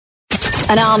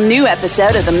An all-new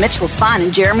episode of The Mitch LaFon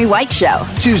and Jeremy White Show.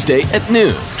 Tuesday at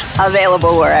noon.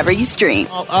 Available wherever you stream.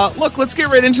 Look, let's get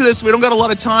right into this. We don't got a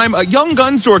lot of time. Young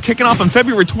Guns Tour kicking off on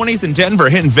February 20th in Denver,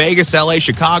 hitting Vegas, LA,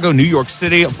 Chicago, New York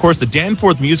City. Of course, the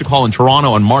Danforth Music Hall in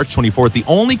Toronto on March 24th, the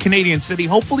only Canadian city.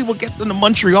 Hopefully, we'll get them to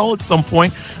Montreal at some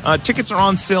point. Tickets are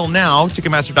on sale now.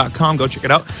 Ticketmaster.com. Go check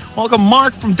it out. Welcome,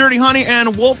 Marc from Dirty Honey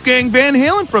and Wolfgang Van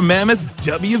Halen from Mammoth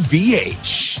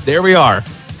WVH. There we are.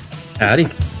 Howdy.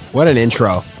 What an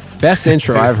intro. Best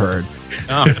intro I've heard.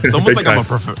 It's almost like I'm a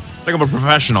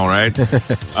professional, right?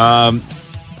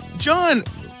 John,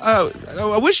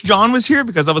 I wish John was here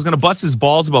because I was going to bust his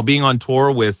balls about being on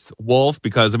tour with Wolf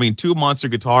because, I mean, two monster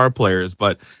guitar players.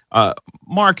 But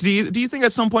Marc, do you think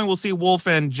at some point we'll see Wolf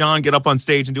and John get up on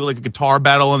stage and do like a guitar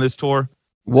battle on this tour?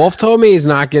 Wolf told me he's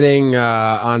not getting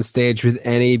on stage with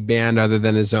any band other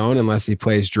than his own unless he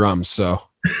plays drums. So,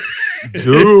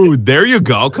 dude, there you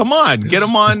go. Come on, get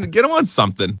him on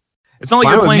something. It's not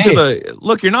like you're playing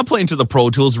to you're not playing to the Pro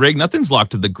Tools rig. Nothing's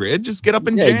locked to the grid. Just get up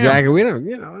and jam. Exactly. We don't,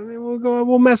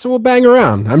 we'll bang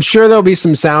around. I'm sure there'll be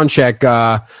some sound check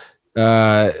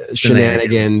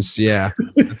shenanigans. Yeah.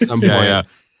 At some point. Yeah.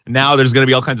 Now there's going to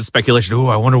be all kinds of speculation. Oh,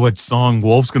 I wonder what song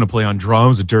Wolf's going to play on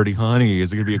drums with Dirty Honey.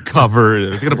 Is it going to be a cover? Are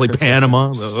they going to play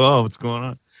Panama? Oh, what's going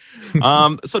on?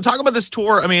 So talk about this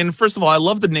tour. I mean, first of all, I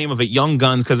love the name of it, Young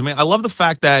Guns, because I mean, I love the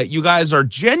fact that you guys are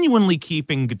genuinely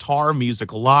keeping guitar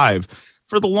music alive.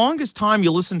 For the longest time,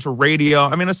 you listen to radio.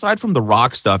 I mean, aside from the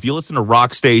rock stuff, you listen to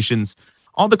rock stations.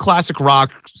 All the classic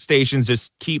rock stations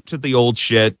just keep to the old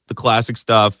shit, the classic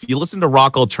stuff. You listen to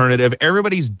rock alternative.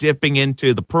 Everybody's dipping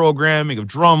into the programming of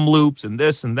drum loops and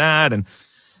this and that. And,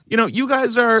 you know, you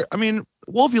guys are, I mean,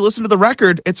 Wolf, you listen to the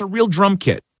record, it's a real drum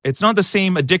kit. It's not the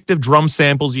same addictive drum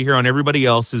samples you hear on everybody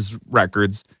else's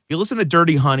records. You listen to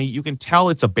Dirty Honey, you can tell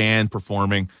it's a band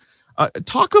performing.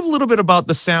 Talk a little bit about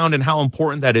the sound and how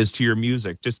important that is to your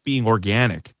music, just being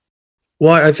organic.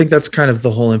 Well, I think that's kind of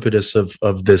the whole impetus of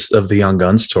the Young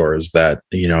Guns tour is that,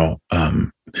 you know,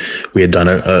 we had done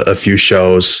a few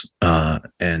shows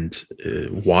and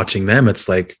watching them, it's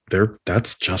like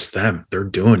that's just them. They're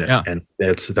doing it. Yeah. And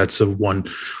that's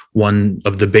one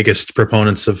of the biggest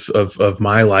proponents of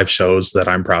my live shows that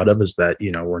I'm proud of is that,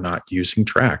 you know, we're not using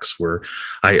tracks.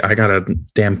 I got a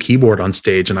damn keyboard on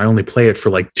stage and I only play it for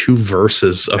like 2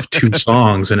 verses of 2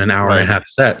 songs in an hour and a half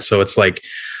set. So it's like,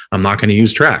 I'm not going to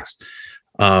use tracks.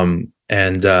 It's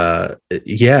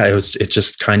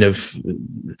just kind of,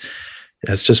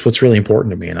 that's just what's really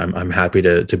important to me. And I'm happy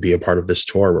to be a part of this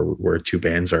tour where 2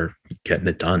 bands are getting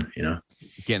it done, you know,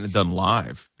 getting it done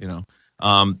live, you know.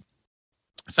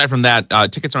 Aside from that,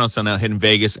 tickets are on sale now, hitting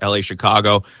Vegas, LA,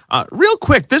 Chicago. Real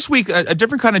quick, this week, a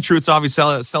different kind of truth's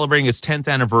obviously celebrating its 10th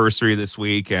anniversary this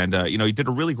week. And, you know, you did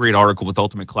a really great article with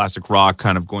Ultimate Classic Rock,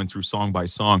 kind of going through song by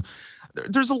song.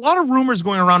 There's a lot of rumors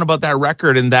going around about that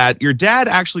record and that your dad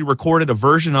actually recorded a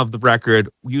version of the record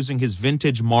using his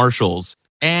vintage Marshalls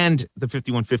and the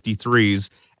 5153s.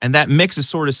 And that mix is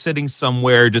sort of sitting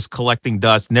somewhere, just collecting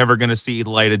dust, never going to see the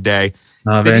light of day.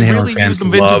 Did he really use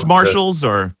some vintage Marshalls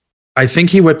or? I think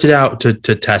he whipped it out to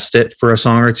test it for a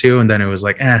song or two. And then it was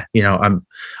like, you know,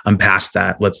 I'm past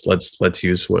that. Let's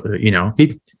use what, you know,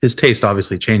 his taste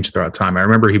obviously changed throughout time. I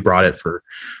remember he brought it for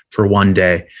one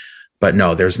day. But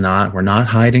no, we're not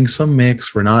hiding some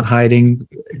mix. We're not hiding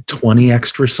 20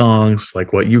 extra songs.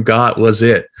 Like what you got was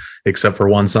it, except for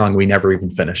one song we never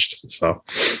even finished. So,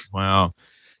 wow.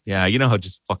 Yeah. You know how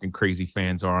just fucking crazy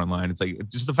fans are online. It's like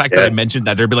just the fact that I mentioned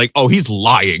that they'd be like, oh, he's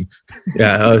lying.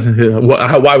 Yeah.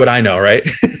 Why would I know? Right.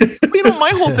 You know, my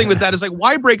whole thing with that is like,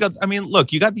 why break up? I mean,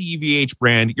 look, you got the EVH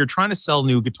brand. You're trying to sell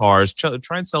new guitars, try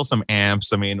and sell some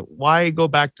amps. I mean, why go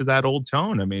back to that old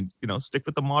tone? I mean, you know, stick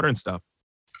with the modern stuff.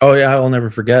 Oh yeah, I'll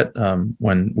never forget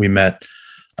when we met.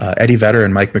 Eddie Vedder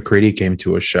and Mike McCready came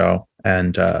to a show,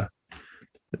 and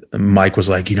Mike was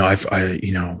like, you know,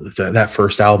 that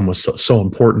first album was so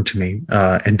important to me,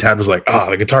 and Dad was like,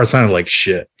 the guitar sounded like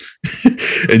shit,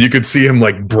 and you could see him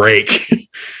like break,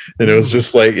 and it was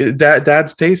just like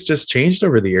Dad's taste just changed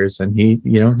over the years, and he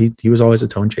was always a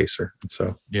tone chaser.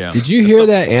 So yeah. Did you hear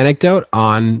that anecdote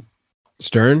on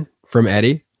Stern from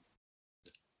Eddie?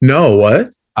 No,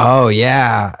 what? Oh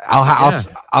yeah,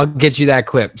 I'll get you that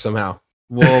clip somehow.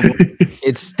 Well,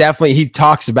 it's definitely, he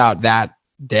talks about that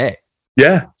day.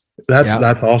 Yeah, that's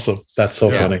awesome. That's so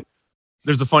funny.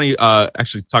 There's a funny,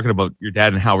 actually talking about your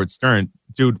dad and Howard Stern,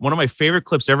 dude. One of my favorite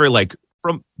clips ever, like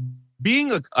from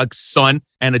being a son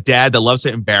and a dad that loves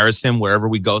to embarrass him wherever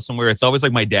we go somewhere. It's always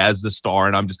like my dad's the star,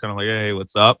 and I'm just kind of like, hey,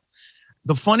 what's up?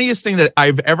 The funniest thing that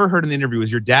I've ever heard in the interview was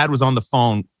your dad was on the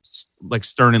phone like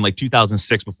Stern in like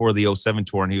 2006 before the 07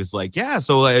 tour, and he was like, yeah,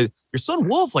 so your son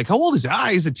Wolf, like, how old is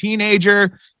he? He's a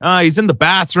teenager. He's in the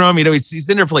bathroom, you know, he's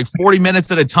in there for like 40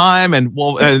 minutes at a time. And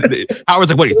Howard's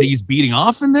like, what, do you think he's beating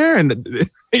off in there? And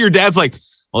your dad's like,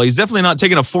 well, he's definitely not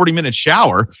taking a 40-minute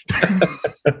shower. And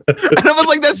I was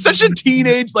like, that's such a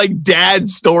teenage, like, dad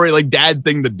story, like, dad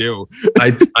thing to do.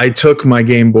 I took my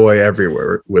Game Boy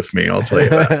everywhere with me, I'll tell you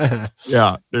that.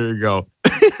 Yeah, there you go.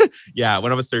 Yeah,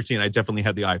 when I was 13, I definitely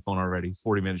had the iPhone already.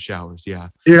 40-minute showers, yeah.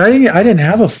 Dude, I didn't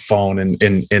have a phone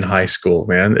in high school,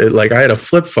 man. I had a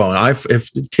flip phone. If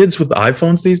kids with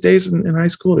iPhones these days in high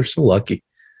school, they're so lucky.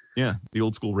 Yeah, the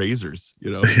old school Razors,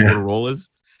 you know, Motorola's.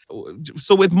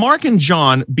 So with Marc and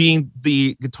John being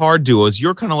the guitar duos,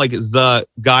 you're kind of like the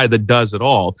guy that does it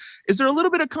all. Is there a little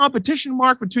bit of competition,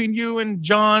 Marc, between you and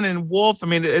John and Wolf? I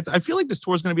mean, I feel like this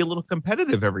tour is going to be a little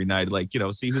competitive every night. Like, you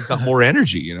know, see who's got more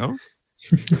energy, you know?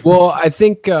 Well, I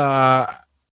think, you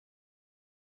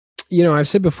know, I've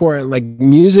said before, like,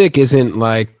 music isn't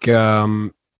like,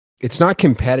 it's not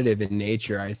competitive in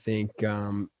nature. I think,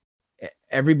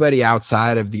 everybody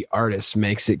outside of the artist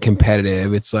makes it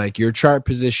competitive. It's like your chart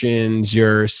positions,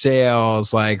 your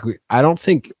sales. Like, I don't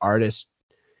think artists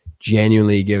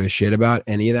genuinely give a shit about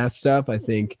any of that stuff. I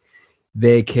think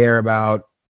they care about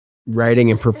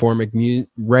writing and performing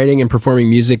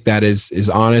music that is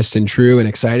honest and true and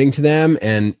exciting to them.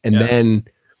 And then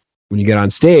when you get on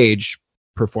stage,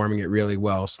 performing it really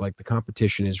well. So like the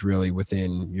competition is really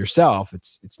within yourself.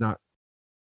 It's not,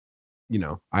 you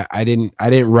know, I didn't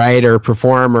write or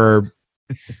perform or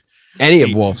any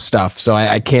of Wolf's stuff. So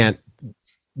I can't,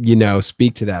 you know,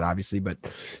 speak to that obviously, but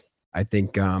I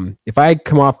think if I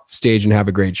come off stage and have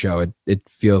a great show, it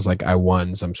feels like I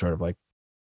won some sort of like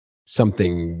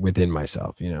something within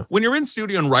myself, you know. When you're in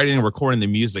studio and writing and recording the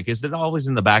music, is it always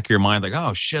in the back of your mind like,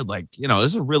 oh shit, like, you know,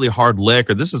 this is a really hard lick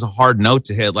or this is a hard note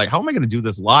to hit, like, how am I going to do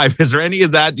this live? Is there any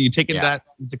of that? Do you take that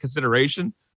into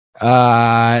consideration?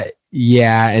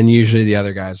 Yeah, and usually the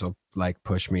other guys will like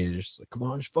push me to just like, come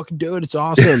on, just fucking do it, it's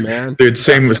awesome, man. Dude,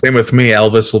 same with me.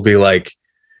 Elvis will be like,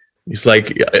 he's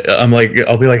like, I'm like,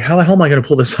 I'll be like, how the hell am I going to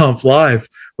pull this off live?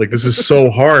 Like, this is so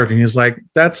hard. And he's like,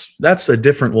 that's a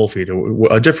different Wolfie.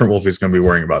 A different Wolfie's going to be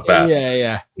worrying about that.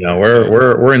 Yeah. You know,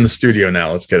 we're in the studio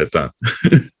now. Let's get it done.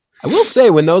 I will say,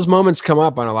 when those moments come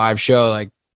up on a live show, like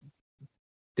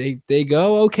they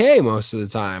go okay most of the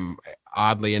time.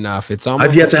 Oddly enough, it's almost.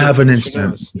 I've yet to have an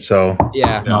incident, so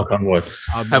knock on wood.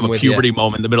 Have a puberty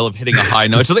moment in the middle of hitting a high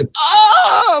note. It's like,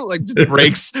 like just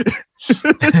breaks.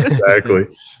 Exactly.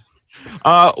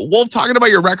 Wolf, talking about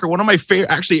your record, one of my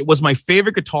favorite, actually, it was my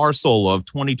favorite guitar solo of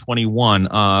 2021.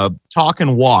 Talk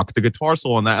and Walk, the guitar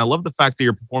solo on that. I love the fact that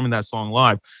you're performing that song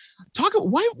live.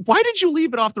 Why did you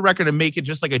leave it off the record and make it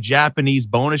just like a Japanese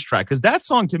bonus track? Because that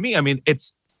song, to me, I mean,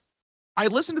 I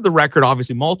listened to the record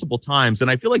obviously multiple times, and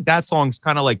I feel like that song's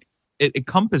kind of like it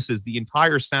encompasses the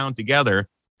entire sound together. And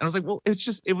I was like, well,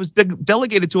 it was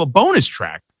delegated to a bonus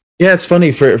track. Yeah, it's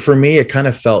funny for me. It kind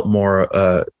of felt more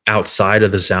outside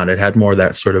of the sound. It had more of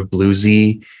that sort of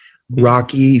bluesy,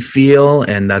 rocky feel,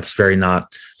 and that's very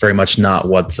much not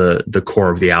what the core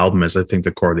of the album is. I think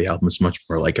the core of the album is much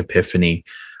more like Epiphany,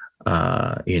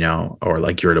 you know, or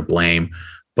like You're to Blame,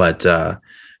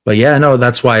 But yeah, no,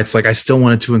 that's why it's like I still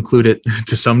wanted to include it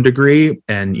to some degree,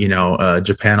 and you know,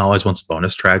 Japan always wants a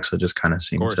bonus track, so it just kind of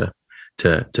seemed to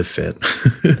fit.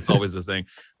 It's always the thing.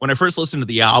 When I first listened to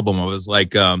the album, I was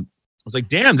like,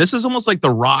 damn, this is almost like the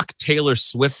Rock Taylor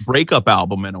Swift breakup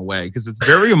album in a way, because it's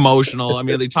very emotional. I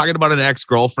mean, they're talking about an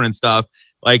ex-girlfriend and stuff.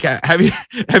 Like, have you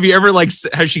ever like,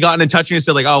 has she gotten in touch with you and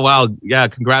said like, oh wow, yeah,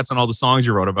 congrats on all the songs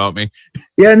you wrote about me?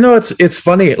 Yeah, no, it's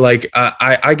funny. Like,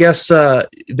 I guess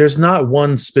there's not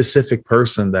one specific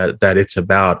person that it's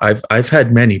about. I've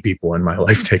had many people in my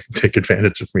life take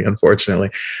advantage of me,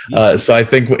 unfortunately. So I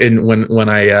think when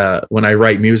I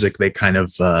write music, they kind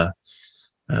of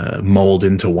mold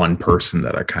into one person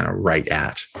that I kind of write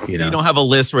at. You know, you don't have a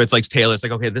list where it's like Taylor. It's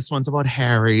like, okay, this one's about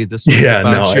Harry. This one's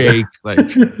about Jake. Like,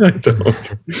 I don't.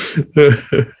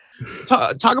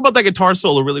 Talk about that guitar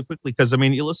solo really quickly, because I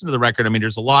mean, you listen to the record. I mean,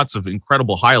 there's lots of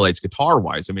incredible highlights guitar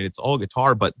wise. I mean, it's all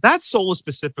guitar, but that solo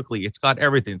specifically, it's got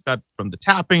everything. It's got from the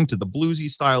tapping to the bluesy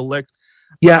style lick.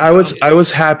 Yeah, I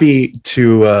was happy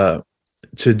to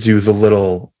do the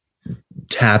little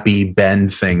tappy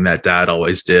bend thing that Dad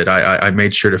always did. I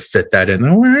made sure to fit that in.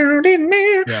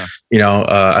 Yeah. You know,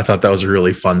 I thought that was a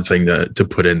really fun thing to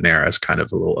put in there as kind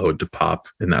of a little ode to pop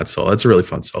in that solo. It's a really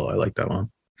fun solo. I like that one.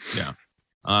 Yeah.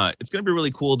 It's going to be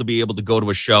really cool to be able to go to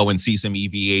a show and see some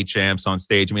EVH amps on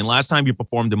stage. I mean, last time you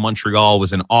performed in Montreal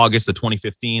was in August of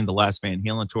 2015, the last Van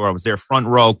Halen tour. I was there front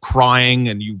row crying,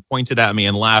 and you pointed at me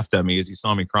and laughed at me as you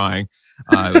saw me crying.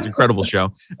 It was an incredible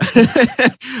show.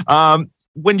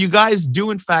 When you guys do,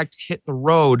 in fact, hit the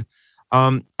road,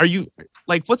 are you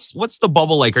like, what's the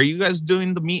bubble like? Are you guys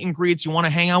doing the meet and greets? You want to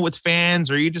hang out with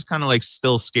fans? Or are you just kind of like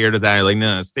still scared of that? You're like,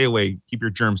 no, stay away. Keep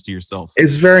your germs to yourself.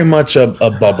 It's very much a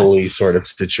bubbly sort of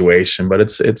situation, but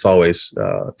it's always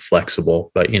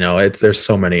flexible. But, there's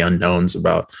so many unknowns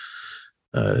about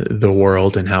the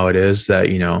world and how it is that,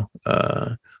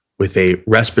 with a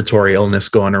respiratory illness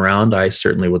going around, I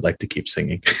certainly would like to keep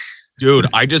singing. Dude,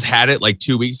 I just had it like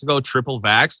 2 weeks ago, triple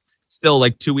vaxxed. Still,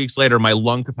 like 2 weeks later, my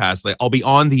lung capacity, I'll be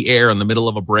on the air in the middle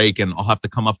of a break and I'll have to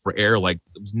come up for air. Like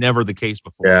it was never the case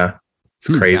before. Yeah, it's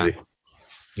crazy.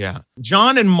 Yeah.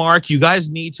 John and Mark, you guys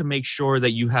need to make sure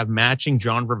that you have matching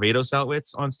John Varvatos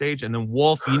outfits on stage. And then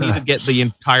Wolf, you need to get the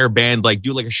entire band, like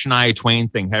do like a Shania Twain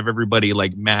thing, have everybody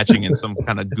like matching in some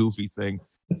kind of goofy thing.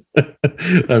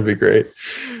 That'd be great.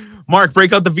 Mark,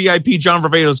 break out the VIP John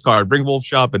Varvatos card. Bring Wolf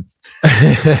shopping.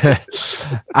 Is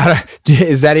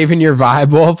that even your vibe,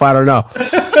 Wolf? I don't know.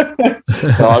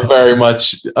 No, I'm very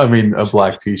much. I mean, a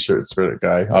black T-shirt sort of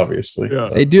guy, obviously. Yeah.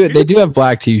 They do have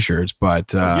black T-shirts,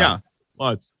 but yeah,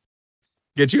 let's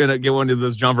get one of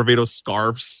those John Varvatos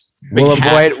scarves. We'll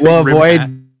avoid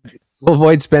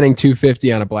spending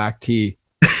 $250 on a black tee.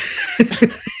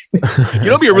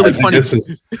 Be a really funny.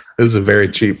 This is a very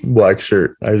cheap black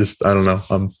shirt. I don't know.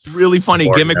 I'm really funny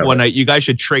gimmick one night. You guys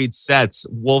should trade sets.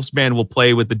 Wolf's band will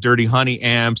play with the Dirty Honey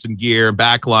amps and gear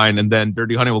backline, and then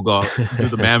Dirty Honey will go do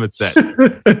the Mammoth set.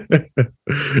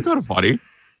 Kind of funny.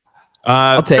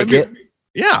 I'll take it.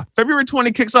 Yeah, February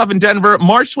 20 kicks off in Denver.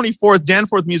 March 24th,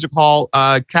 Danforth Music Hall.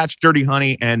 Catch Dirty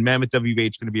Honey and Mammoth WH.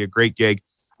 Going to be a great gig.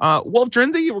 Wolf,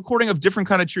 during the recording of Different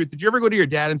Kind of Truth, did you ever go to your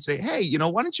dad and say, hey,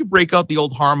 why don't you break out the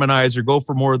old harmonizer, go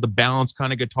for more of the balanced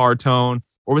kind of guitar tone?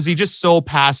 Or was he just so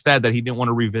past that he didn't want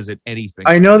to revisit anything?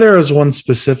 I know there was one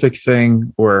specific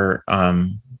thing where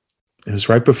it was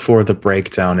right before the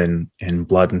breakdown in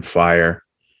Blood and Fire,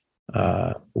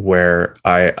 where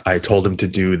I told him to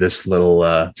do this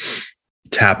little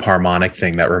tap harmonic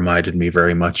thing that reminded me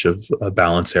very much of a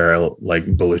balance era like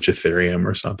Beluchitherium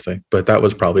or something. But that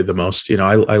was probably the most,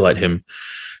 I let him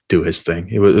do his thing.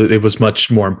 It was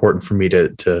much more important for me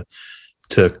to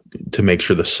make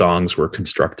sure the songs were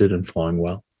constructed and flowing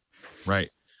well. Right.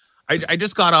 I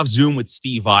just got off Zoom with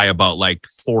Steve I about like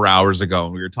 4 hours ago,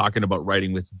 and we were talking about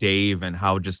writing with Dave and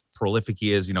how just prolific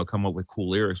he is, come up with cool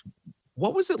lyrics.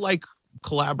 What was it like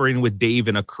collaborating with Dave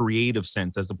in a creative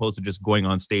sense as opposed to just going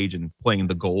on stage and playing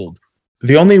the gold?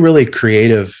 The only really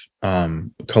creative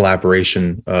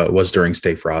collaboration was during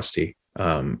Stay Frosty.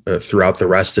 Throughout the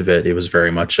rest of it, it was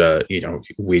very much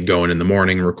we'd go in the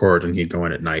morning, record, and he'd go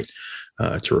in at night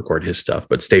to record his stuff.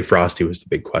 But Stay Frosty was the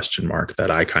big question mark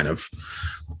that I kind of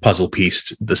puzzle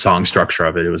pieced the song structure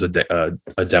of it. It was a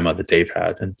demo that Dave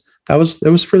had, and it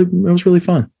was really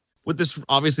fun. With this,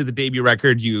 obviously the debut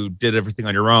record, you did everything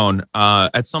on your own.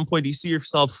 At some point, do you see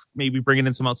yourself maybe bringing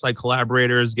in some outside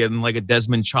collaborators, getting like a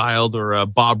Desmond Child or a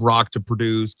Bob Rock to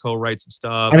produce, co-write some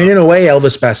stuff? I mean, in a way,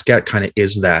 Elvis Baskett kind of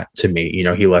is that to me.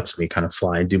 He lets me kind of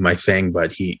fly and do my thing,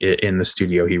 but in the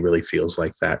studio, he really feels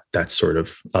like that sort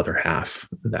of other half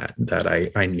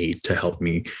that I need to help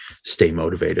me stay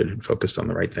motivated and focused on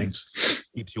the right things.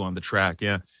 Keeps you on the track,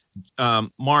 yeah.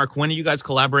 Mark, when are you guys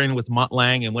collaborating with Mutt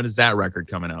Lange, and when is that record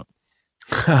coming out?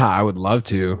 I would love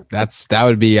to. That's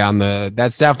definitely on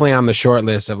the short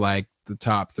list of like the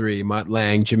top three: Mutt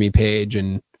Lange, Jimmy Page,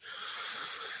 and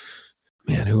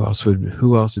man, who else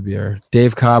would be our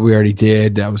Dave Cobb? We already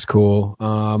did. That was cool.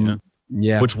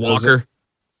 Yeah. Butch Walker.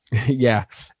 Yeah.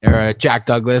 Jack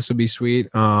Douglas would be sweet.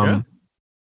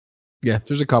 Yeah,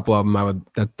 there's a couple of them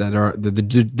that are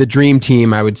the dream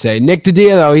team. I would say Nick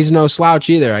DiDio, though, he's no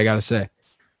slouch either. I gotta say,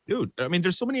 dude. I mean,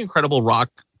 there's so many incredible rock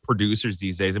producers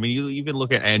these days. I mean, you even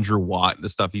look at Andrew Watt, the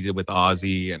stuff he did with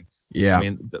Ozzy, and yeah, I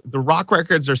mean, the rock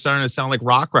records are starting to sound like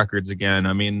rock records again.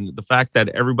 I mean, the fact that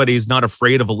everybody's not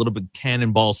afraid of a little bit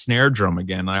cannonball snare drum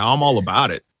again, I'm all about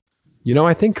it.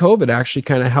 I think COVID actually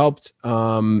kind of helped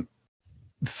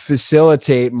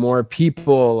facilitate more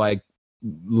people like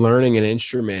learning an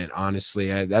instrument. Honestly,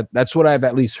 that's what I've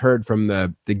at least heard from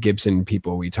the Gibson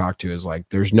people we talked to, is like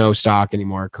there's no stock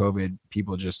anymore. COVID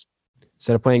people just,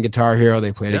 instead of playing Guitar Hero,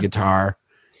 they played a guitar,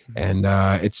 and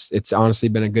it's honestly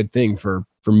been a good thing for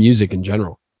music in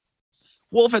general.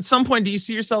 Wolf, at some point, do you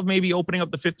see yourself maybe opening up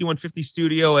the 5150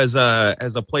 studio as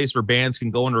a place where bands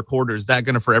can go and record, or is that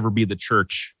going to forever be the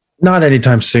church? Not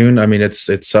anytime soon. I mean,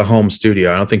 it's a home studio.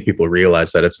 I don't think people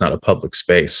realize that it's not a public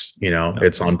space.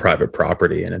 It's on private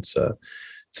property, and it's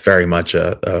very much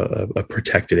a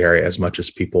protected area, as much as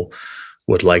people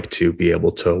would like to be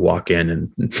able to walk in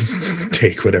and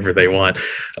take whatever they want.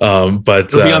 But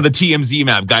it'll be on the TMZ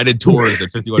map, guided tours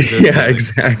at 5150. Yeah,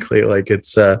 exactly. Like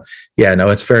it's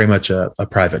it's very much a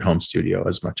private home studio,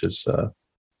 as much as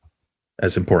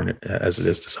important as it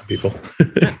is to some people.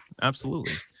 Yeah,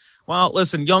 absolutely. Well,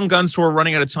 listen, Young Guns Tour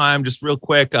running out of time. Just real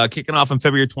quick, kicking off on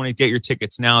February 20th. Get your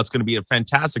tickets now. It's going to be a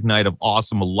fantastic night of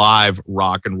awesome live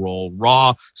rock and roll.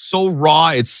 Raw, so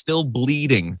raw, it's still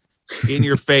bleeding in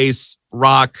your face.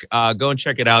 Rock. Go and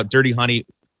check it out. Dirty Honey,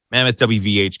 Mammoth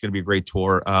WVH. Going to be a great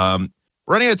tour.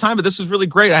 Running out of time, but this was really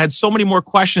great. I had so many more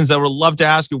questions I would love to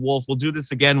ask you, Wolf. We'll do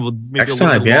this again. We'll make it a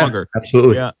little bit longer.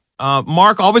 Absolutely. Yeah.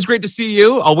 Marc, always great to see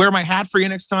you. I'll wear my hat for you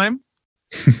next time.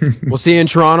 We'll see you in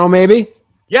Toronto, maybe.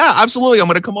 Yeah, absolutely. I'm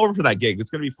going to come over for that gig. It's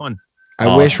going to be fun.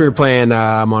 I wish we were playing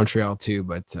Montreal too,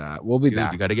 but we'll be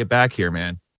back. You got to get back here,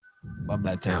 man. Love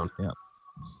that town. Yeah.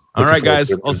 All right,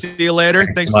 guys. I'll see you later.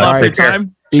 Thanks a lot for your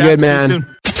time. Be good,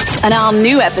 man. An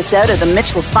all-new episode of The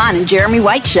Mitch LaFon and Jeremy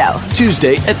White Show.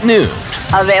 Tuesday at noon.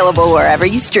 Available wherever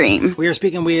you stream. We are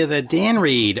speaking with Dan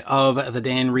Reed of the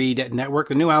Dan Reed Network.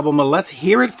 The new album, Let's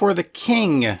Hear It for the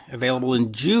King, available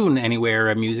in June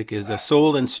anywhere music is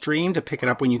sold and streamed. To pick it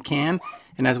up when you can.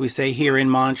 And as we say here in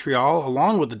Montreal,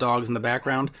 along with the dogs in the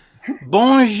background,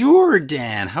 bonjour,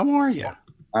 Dan. How are you?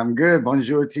 I'm good.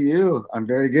 Bonjour to you. I'm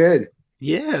very good.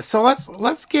 Yeah, so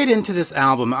let's get into this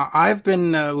album. I've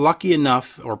been lucky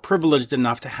enough or privileged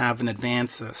enough to have an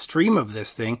advance stream of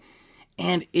this thing,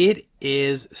 and it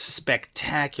is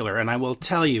spectacular. And I will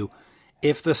tell you,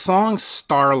 if the song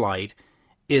Starlight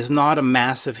is not a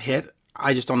massive hit,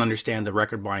 I just don't understand the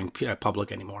record buying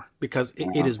public anymore, because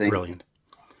it is brilliant.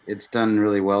 It's done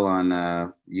really well on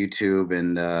YouTube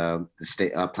and the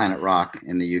state Planet Rock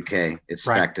in the UK. It's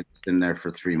stacked. It's been there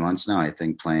for 3 months now, I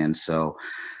think, playing. So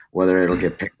whether it'll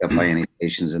get picked up by any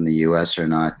stations in the US or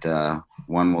not,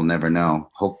 one will never know.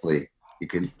 Hopefully,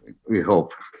 we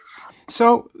hope.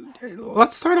 So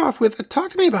let's start off with,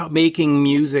 talk to me about making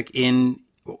music in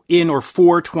or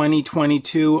for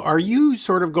 2022. Are you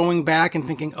sort of going back and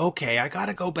thinking, okay, I got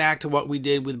to go back to what we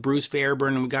did with Bruce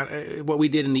Fairbairn and we got what we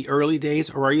did in the early days?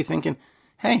 Or are you thinking,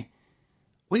 hey,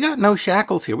 we got no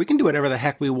shackles here. We can do whatever the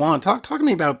heck we want. Talk to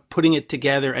me about putting it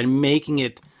together and making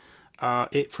it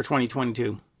for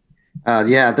 2022.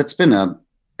 Yeah,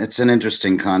 it's an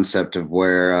interesting concept of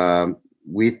where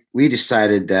we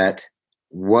decided that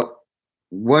what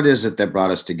is it that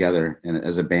brought us together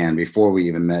as a band before we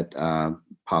even met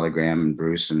Polygram and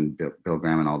Bruce and Bill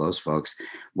Graham and all those folks,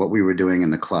 what we were doing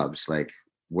in the clubs, like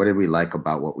what did we like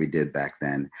about what we did back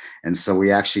then? And so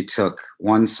we actually took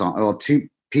two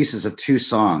pieces of two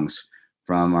songs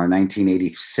from our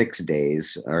 1986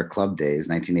 days, our club days,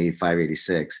 1985,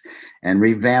 86, and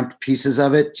revamped pieces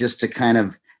of it just to kind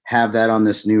of have that on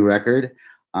this new record.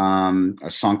 A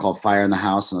song called Fire in the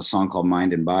House and a song called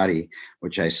Mind and Body,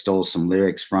 which I stole some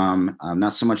lyrics from,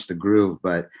 not so much the groove,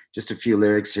 but just a few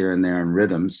lyrics here and there and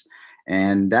rhythms.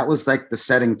 And that was like the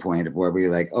setting point of where we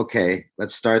were like, okay,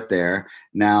 let's start there.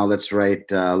 Now let's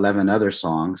write 11 other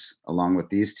songs along with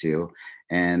these two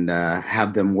and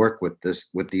have them work with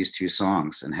these two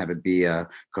songs and have it be a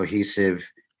cohesive,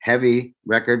 heavy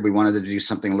record. We wanted to do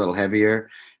something a little heavier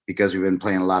because we've been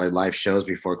playing a lot of live shows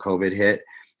before COVID hit.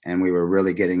 And we were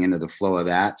really getting into the flow of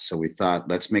that. So we thought,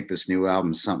 let's make this new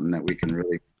album something that we can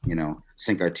really,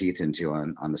 sink our teeth into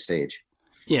on the stage.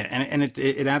 Yeah, and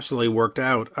it absolutely worked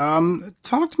out.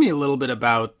 Talk to me a little bit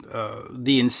about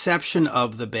the inception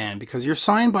of the band, because you're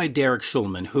signed by Derek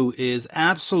Schulman, who is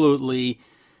absolutely,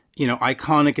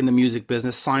 iconic in the music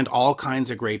business, signed all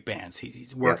kinds of great bands.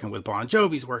 He's working with Bon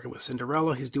Jovi, he's working with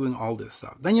Cinderella, he's doing all this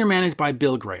stuff. Then you're managed by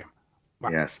Bill Graham.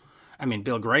 Wow. Yes. I mean,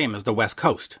 Bill Graham is the West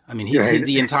Coast. I mean, he's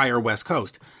the entire West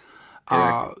Coast.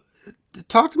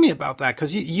 Talk to me about that,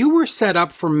 because you were set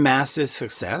up for massive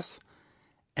success,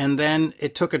 and then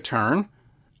it took a turn.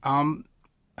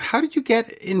 How did you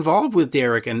get involved with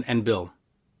Derek and Bill?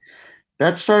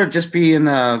 That started just being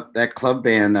that club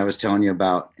band I was telling you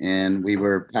about, and we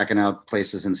were packing out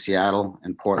places in Seattle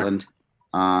and Portland.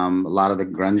 Right. A lot of the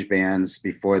grunge bands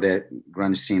before that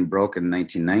grunge scene broke in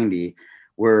 1990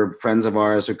 were friends of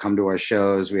ours who come to our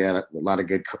shows. We had a lot of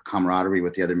good camaraderie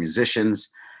with the other musicians.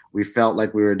 We felt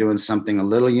like we were doing something a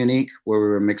little unique, where we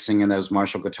were mixing in those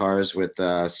Marshall guitars with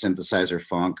synthesizer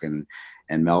funk and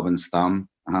Melvin's thumb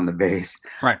on the bass.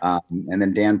 Right. And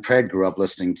then Dan Pred grew up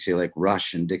listening to like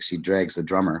Rush and Dixie Dregs, the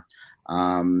drummer.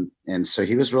 And so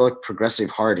he was a real progressive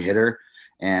hard hitter.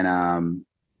 And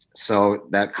so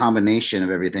that combination of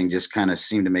everything just kind of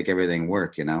seemed to make everything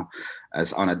work,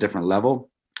 as on a different level.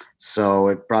 So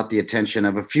it brought the attention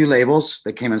of a few labels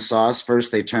that came and saw us.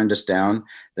 First, they turned us down.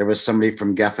 There was somebody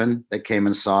from Geffen that came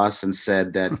and saw us and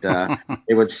said that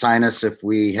they would sign us if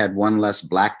we had one less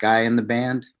black guy in the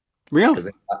band.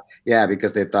 Really?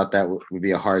 Because they thought that would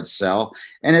be a hard sell.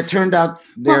 And it turned out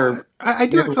I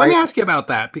do. Let me ask you about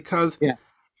that, because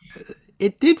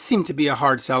it did seem to be a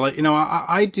hard sell.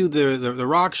 I do the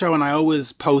rock show, and I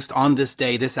always post on this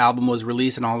day, this album was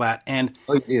released and all that. And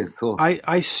cool.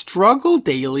 I struggle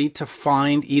daily to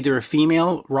find either a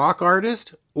female rock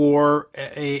artist or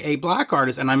a black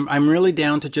artist, and I'm really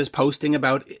down to just posting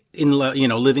about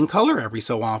Living Color every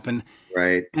so often.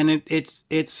 Right. And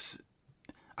it's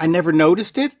I never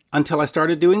noticed it until I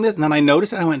started doing this, and then I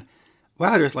noticed it. And I went,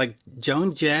 wow, there's like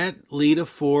Joan Jett, Lita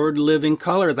Ford, Living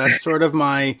Color. That's sort of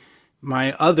my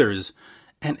others,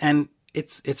 and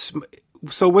it's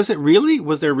so was there really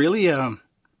a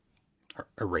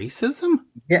racism?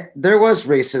 Yeah, there was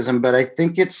racism, but I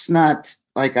think it's not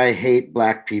like I hate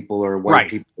black people or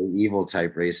white people are evil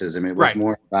type racism. It was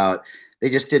more about they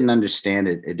just didn't understand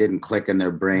it. It didn't click in their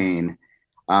brain.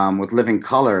 With Living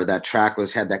Color, that track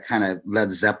had that kind of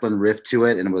Led Zeppelin riff to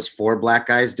it, and it was 4 black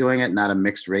guys doing it, not a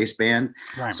mixed race band.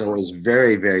 Right. So it was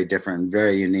very, very different and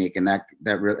very unique. And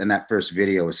that first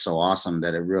video was so awesome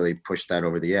that it really pushed that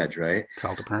over the edge, right?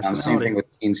 Cult of personality. Same thing with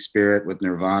Teen Spirit, with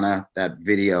Nirvana. That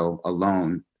video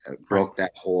alone broke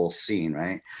that whole scene,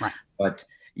 right? Right. But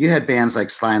you had bands like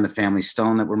Sly and the Family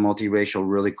Stone that were multiracial,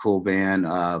 really cool band.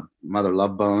 Mother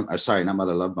Love Bone, not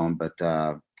Mother Love Bone, but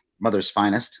Mother's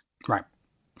Finest. Right.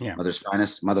 Yeah. Mother's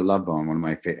Finest, Mother Love Bone. One of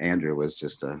my Andrew was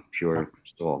just a pure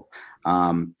soul.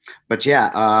 Mother's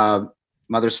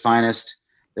Finest.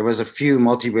 There was a few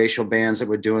multiracial bands that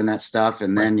were doing that stuff,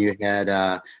 and then you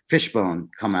had Fishbone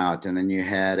come out, and then you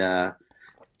had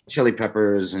Chili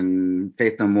Peppers and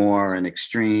Faith No More and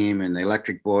Extreme and the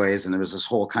Electric Boys, and there was this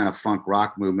whole kind of funk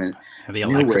rock movement. The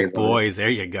Electric Boys,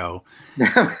 there you go.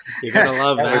 You gotta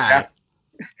love that.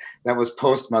 That was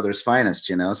post Mother's Finest,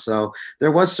 So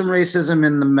there was some racism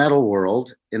in the metal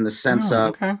world, in the sense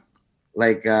of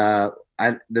like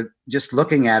just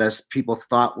looking at us, people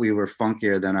thought we were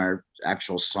funkier than our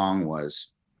actual song was.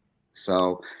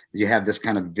 So you have this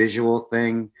kind of visual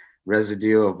thing,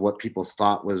 residue of what people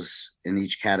thought was in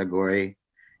each category.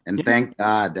 And thank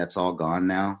God that's all gone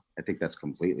now. I think that's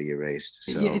completely erased.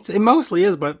 So it mostly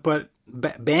is, but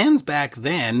bands back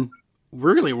then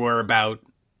really were about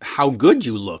how good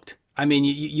you looked. I mean,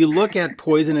 you look at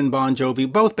Poison and Bon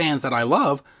Jovi, both bands that I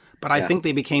love, but I think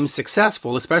they became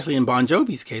successful, especially in Bon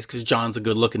Jovi's case, because John's a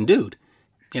good-looking dude.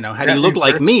 Had he looked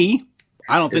like me,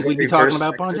 I don't think we'd be talking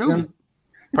about Bon Jovi.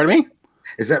 Pardon me?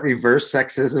 Is that reverse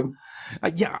sexism?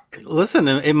 Yeah. Listen,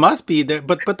 it must be there,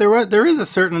 but there is a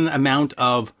certain amount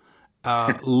of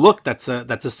look that's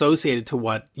associated to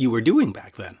what you were doing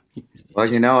back then. Well,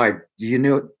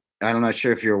 I'm not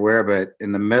sure if you're aware, but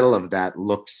in the middle of that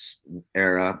looks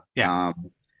era,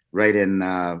 right in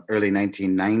early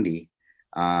 1990,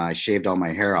 I shaved all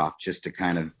my hair off just to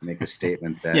kind of make a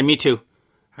statement that. Yeah, me too.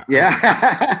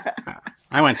 Yeah.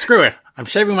 I went, screw it. I'm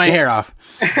shaving my hair off.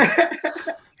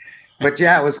 But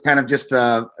it was kind of just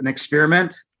an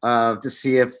experiment to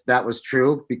see if that was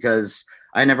true, because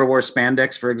I never wore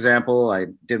spandex, for example. I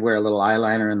did wear a little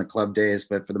eyeliner in the club days,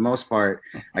 but for the most part,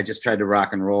 I just tried to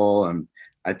rock and roll. And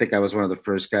I think I was one of the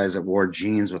first guys that wore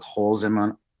jeans with holes in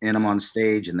them on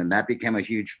stage. And then that became a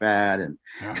huge fad, and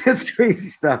it's crazy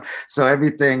stuff. So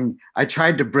I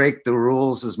tried to break the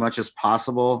rules as much as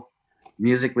possible,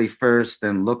 musically first,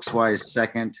 then looks wise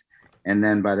second. And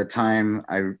then by the time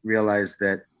I realized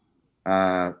that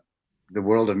the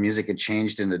world of music had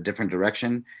changed in a different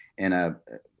direction, in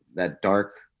that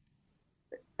dark,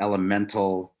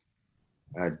 elemental,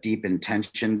 deep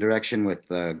intention direction with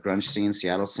the grunge scene,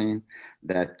 Seattle scene,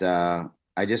 that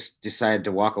I just decided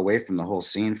to walk away from the whole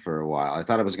scene for a while. I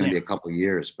thought it was going to be a couple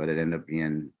years, but it ended up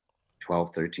being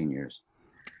 12, 13 years.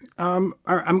 I'm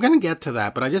going to get to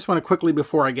that, but I just want to quickly,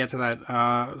 before I get to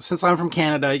that, since I'm from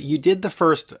Canada, you did the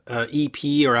first EP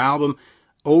or album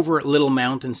over at Little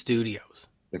Mountain Studios.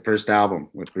 The first album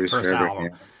with Bruce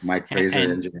Fairburn, Mike Fraser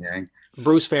engineering.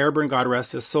 Bruce Fairburn, God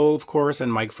rest his soul, of course,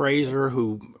 and Mike Fraser,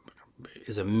 who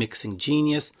is a mixing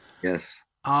genius. Yes.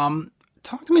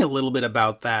 Talk to me a little bit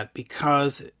about that,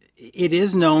 because it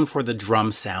is known for the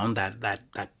drum sound,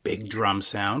 that big drum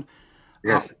sound.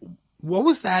 Yes. What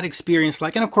was that experience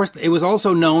like? And of course, it was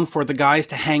also known for the guys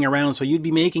to hang around. So you'd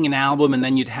be making an album, and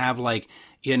then you'd have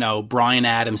Bryan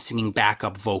Adams singing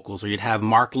backup vocals, or you'd have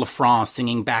Marc Lafrance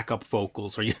singing backup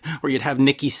vocals, or you'd have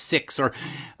Nikki Sixx, or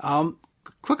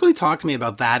Quickly talk to me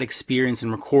about that experience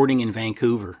in recording in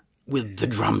Vancouver with the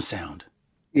drum sound.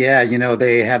 Yeah,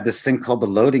 they have this thing called the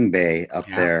loading bay up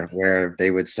Yeah. there where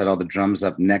they would set all the drums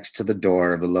up next to the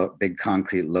door of the big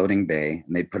concrete loading bay,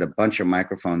 and they'd put a bunch of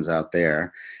microphones out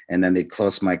there, and then they'd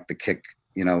close mic the kick,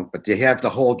 but you have the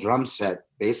whole drum set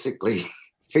basically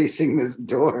facing this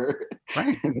door,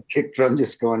 Right. and the kick drum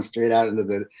just going straight out into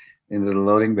the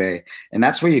loading bay. And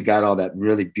that's where you got all that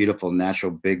really beautiful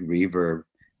natural big reverb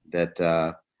that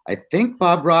I think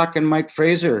Bob Rock and Mike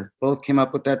Fraser both came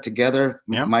up with that together.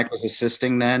 Yeah. Mike was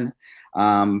assisting then.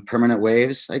 Permanent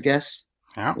Waves, I guess,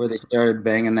 where they started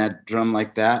banging that drum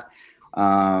like that.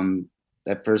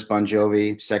 That first Bon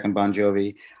Jovi, second Bon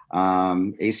Jovi.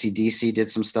 AC/DC did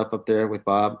some stuff up there with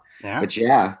Bob. Yeah. But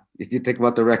yeah, if you think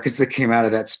about the records that came out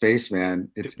of that space, man,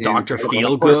 it's Dr.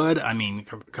 Feelgood. I mean,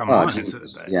 come on.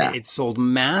 It sold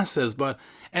masses, but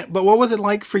what was it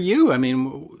like for you? I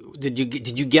mean, did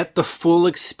you get the full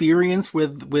experience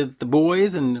with the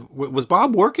boys, and was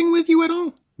Bob working with you at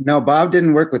all? No, Bob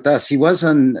didn't work with us. He was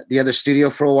on the other studio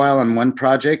for a while on one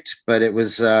project, but it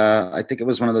was I think it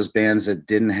was one of those bands that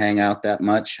didn't hang out that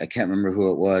much. I can't remember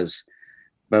who it was,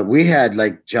 but we had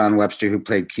like John Webster, who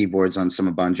played keyboards on some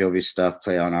of Bon Jovi's stuff,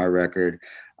 play on our record.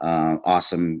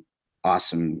 Awesome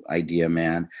idea,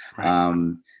 man.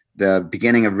 Right. The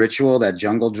beginning of Ritual, that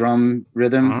jungle drum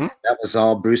rhythm, that was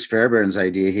all Bruce Fairbairn's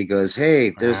idea. He goes,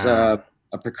 hey, there's a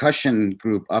percussion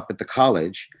group up at the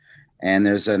college, and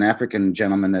there's an African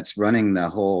gentleman that's running the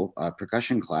whole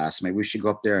percussion class. Maybe we should go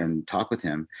up there and talk with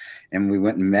him. And we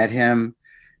went and met him,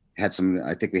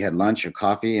 I think we had lunch or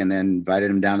coffee, and then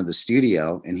invited him down to the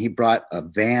studio, and he brought a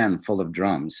van full of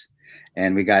drums.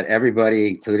 And we got everybody,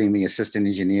 including the assistant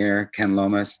engineer, Ken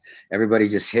Lomas, everybody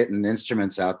just hitting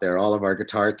instruments out there, all of our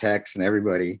guitar techs and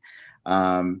everybody.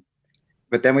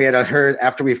 But then we had heard,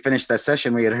 after we finished that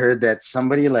session, we had heard that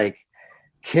somebody like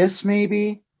Kiss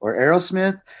maybe, or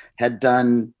Aerosmith had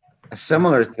done a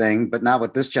similar thing, but not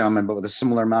with this gentleman, but with a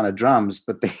similar amount of drums.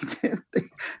 But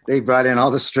they brought in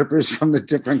all the strippers from the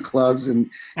different clubs and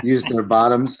used their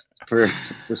bottoms for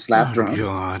slap drums.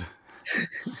 God.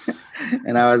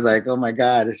 And I was like, oh my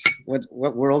God,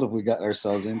 what world have we got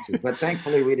ourselves into? But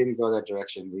thankfully we didn't go that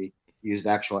direction. We used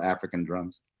actual African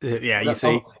drums. Yeah, you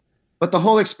see. But the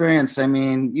whole experience, I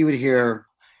mean, you would hear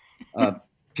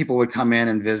people would come in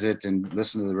and visit and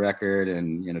listen to the record,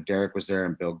 and Derek was there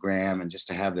and Bill Graham, and just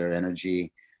to have their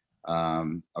energy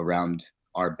around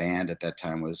our band at that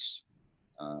time was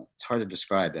it's hard to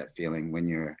describe that feeling when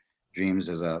your dreams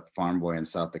as a farm boy in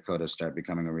South Dakota start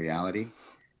becoming a reality,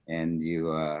 and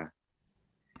you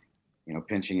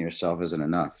pinching yourself isn't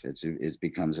enough. It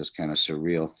becomes this kind of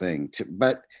surreal thing.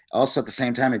 But also at the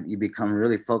same time, you become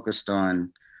really focused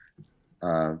on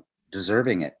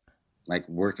deserving it, like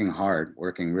working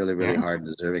really, really hard,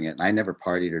 deserving it. And I never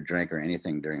partied or drank or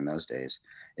anything during those days.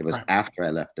 It was after I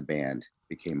left the band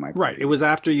became my right. It was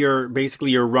after your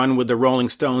run with the Rolling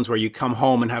Stones, where you come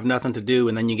home and have nothing to do,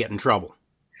 and then you get in trouble.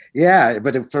 Yeah,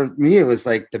 but for me, it was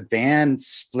like the band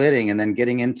splitting and then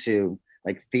getting into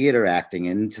like theater acting,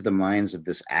 into the minds of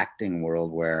this acting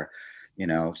world where,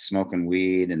 smoking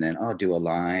weed, and then, do a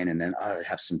line, and then,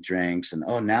 have some drinks, and,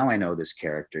 now I know this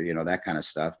character, that kind of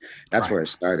stuff. That's where it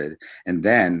started. And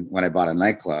then when I bought a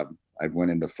nightclub, I went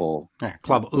into full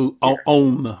Club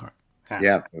Ohm.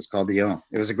 Yeah, it was called the Ohm.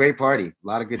 It was a great party. A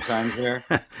lot of good times there.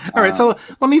 All right, so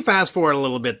let me fast forward a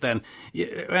little bit then,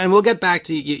 and we'll get back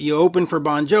to you open for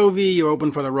Bon Jovi, you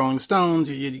open for the Rolling Stones,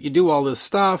 you do all this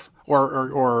stuff,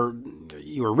 or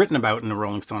you were written about in the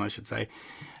Rolling Stone, I should say.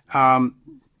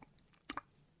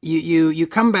 You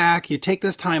come back, you take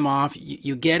this time off,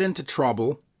 you get into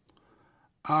trouble.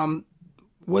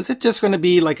 Was it just going to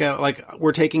be like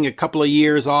we're taking a couple of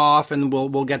years off and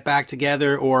we'll get back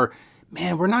together, or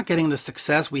man, we're not getting the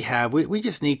success we have. We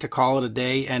just need to call it a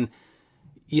day. And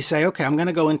you say, okay, I'm going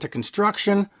to go into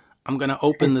construction. I'm going to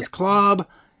open this club.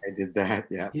 I did that.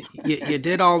 Yeah. You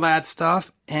did all that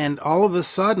stuff. And all of a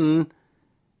sudden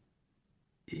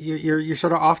you're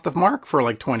sort of off the mark for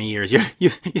like 20 years. You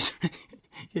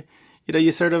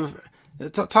sort of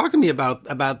talk to me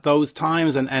about those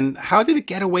times and how did it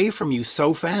get away from you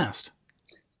so fast?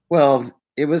 Well,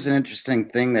 it was an interesting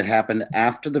thing that happened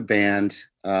after the band.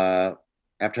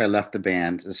 After I left the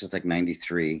band, this is like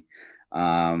 93.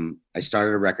 I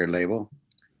started a record label,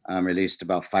 released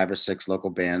about 5 or 6 local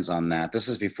bands on that. This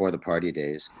is before the party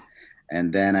days.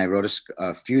 And then I wrote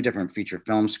a few different feature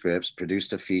film scripts,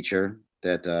 produced a feature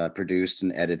that produced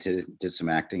and edited, did some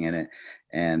acting in it.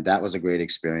 And that was a great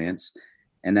experience.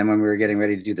 And then when we were getting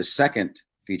ready to do the second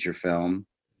feature film,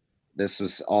 this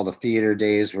was all the theater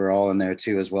days were all in there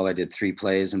too as well. I did 3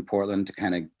 plays in Portland to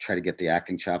kind of try to get the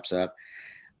acting chops up.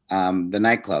 The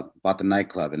nightclub, bought the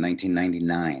nightclub in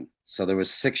 1999. So there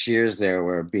was 6 years there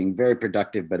where being very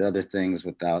productive, but other things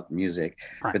without music.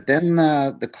 Right. But then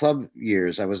the club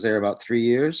years, I was there about 3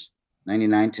 years,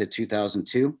 99 to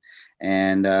 2002.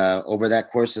 And over that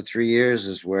course of 3 years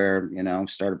is where,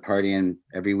 started partying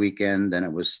every weekend. Then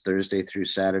it was Thursday through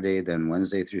Saturday, then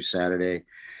Wednesday through Saturday.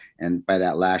 And by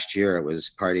that last year, it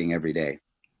was partying every day,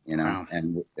 Wow.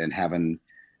 and having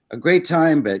a great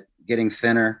time, but getting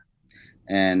thinner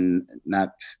and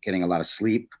not getting a lot of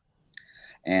sleep.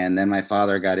 And then my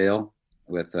father got ill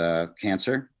with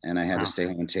cancer, and I had to stay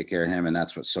home and take care of him. And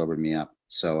that's what sobered me up.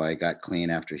 So I got clean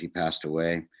after he passed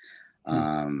away.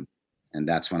 And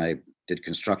that's when I did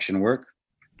construction work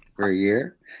for a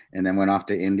year, and then went off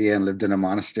to India and lived in a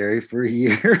monastery for a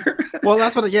year. Well,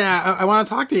 that's what, I want to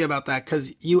talk to you about that,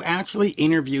 because you actually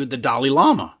interviewed the Dalai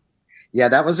Lama. Yeah,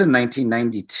 that was in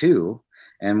 1992.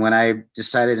 And when I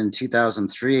decided in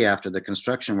 2003, after the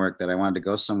construction work, that I wanted to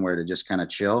go somewhere to just kind of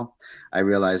chill, I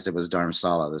realized it was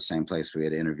Dharamsala, the same place we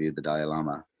had interviewed the Dalai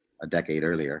Lama a decade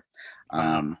earlier.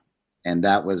 And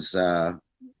that was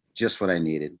just what I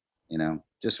needed,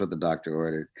 just what the doctor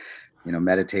ordered,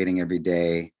 meditating every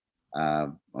day,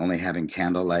 only having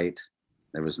candlelight.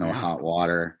 There was no hot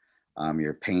water.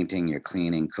 You're painting, you're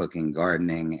cleaning, cooking,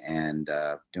 gardening, and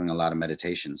doing a lot of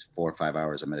meditations, 4 or 5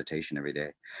 hours of meditation every day.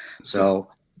 So,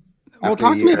 well,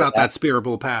 talk to me about that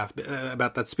spiritual path,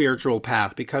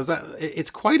 because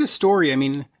it's quite a story. I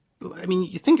mean,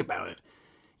 you think about it.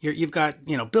 You've got,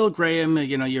 Bill Graham,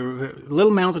 your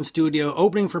Little Mountain Studio,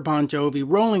 opening for Bon Jovi,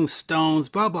 Rolling Stones,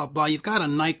 blah, blah, blah. You've got a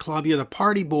nightclub, you're the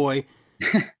party boy.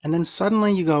 And then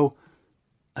suddenly you go,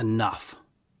 enough.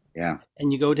 Yeah.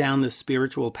 And you go down this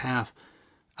spiritual path.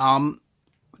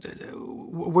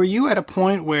 Were you at a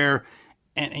point where,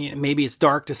 and maybe it's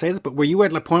dark to say this, but were you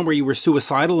at a point where you were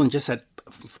suicidal and just said,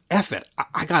 F it,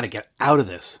 I got to get out of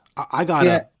this. I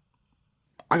gotta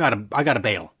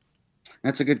bail.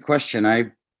 That's a good question.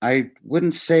 I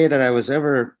wouldn't say that I was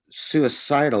ever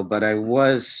suicidal, but I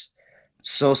was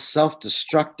so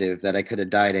self-destructive that I could have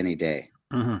died any day.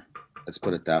 Mm-hmm. Let's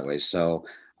put it that way. So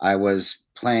I was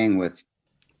playing with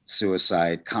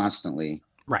suicide constantly,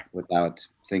 right, without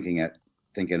thinking of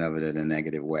it in a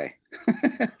negative way.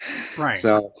 Right.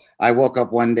 So I woke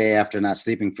up one day after not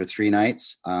sleeping for 3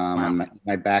 nights in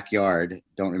my backyard.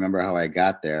 Don't remember how I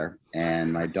got there.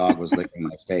 And my dog was licking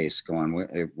my face going,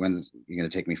 when are you going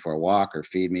to take me for a walk or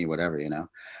feed me, whatever,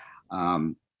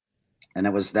 And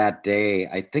it was that day,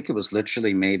 I think it was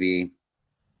literally maybe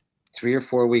 3 or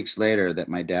 4 weeks later that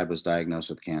my dad was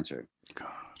diagnosed with cancer. God.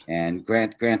 And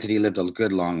granted, he lived a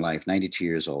good long life, 92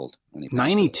 years old. When he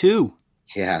 92?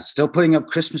 Yeah, still putting up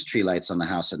Christmas tree lights on the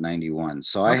house at 91.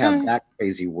 So I have that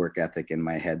crazy work ethic in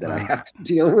my head that I have to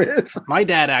deal with. My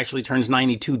dad actually turns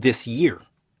 92 this year.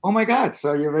 Oh my God.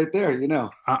 So you're right there,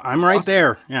 I'm right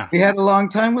there. Yeah. We had a long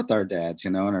time with our dads,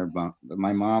 and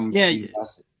my mom, she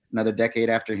lasted another decade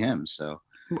after him. So.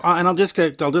 And I'll just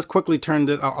quickly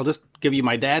I'll just give you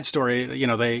my dad's story.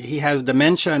 He has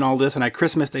dementia and all this. And at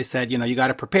Christmas, they said, you got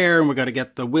to prepare, and we got to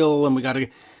get the will, and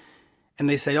and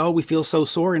they said, oh, we feel so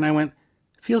sorry. And I went,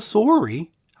 feel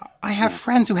sorry? I have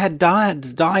friends who had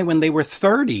dads die when they were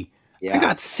 30. Yeah. I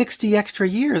got 60 extra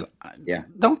years. Yeah.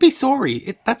 Don't be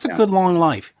sorry. That's a good long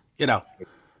life, That's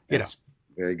a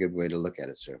very good way to look at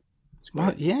it, sir.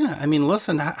 Well, yeah. I mean,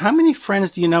 listen, how many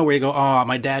friends do you know where you go, oh,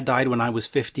 my dad died when I was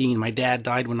 15. My dad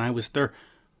died when I was 30.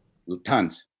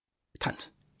 Tons.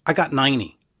 I got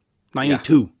 90,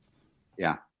 92.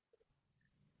 Yeah.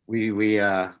 We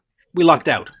lucked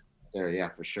out. There, yeah,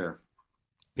 for sure.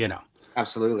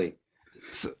 Absolutely.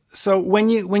 So when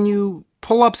you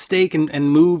pull up stake and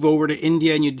move over to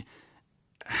India,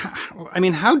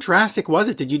 and how drastic was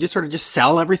it? Did you just sort of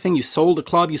sell everything? You sold the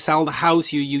club, you sell the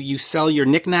house, you sell your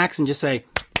knickknacks and just say,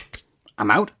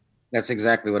 I'm out? That's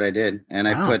exactly what I did. And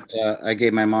I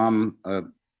gave my mom a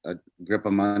grip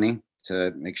of money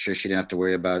to make sure she didn't have to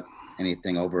worry about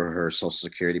anything over her Social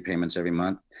Security payments every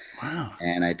month. Wow.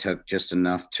 And I took just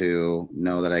enough to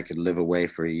know that I could live away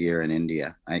for a year in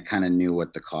India. I kind of knew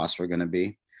what the costs were going to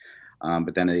be.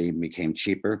 But then it became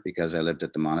cheaper because I lived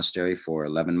at the monastery for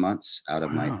 11 months out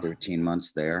of my 13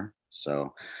 months there.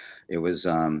 So it was,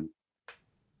 that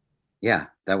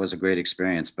was a great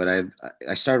experience. But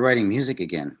I started writing music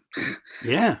again.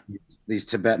 Yeah. These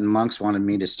Tibetan monks wanted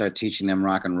me to start teaching them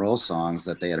rock and roll songs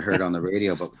that they had heard on the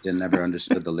radio, but never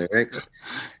understood the lyrics.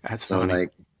 That's funny.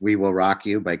 Like We Will Rock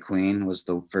You by Queen was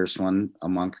the first one. A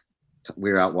monk,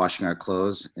 we were out washing our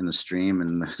clothes in the stream,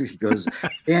 and he goes,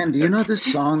 Dan, do you know this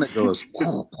song that goes,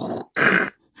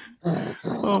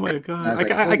 Oh my God. I was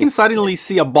like, I can suddenly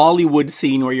see a Bollywood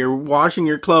scene where you're washing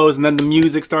your clothes and then the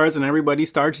music starts and everybody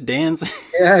starts dancing.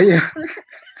 yeah, yeah.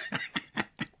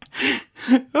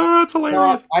 Oh, that's No,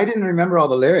 hilarious. I didn't remember all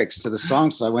the lyrics to the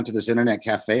song, so I went to this internet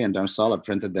cafe and Dharamsala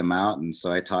printed them out, and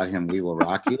so I taught him "We Will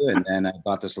Rock You," and then I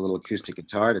bought this little acoustic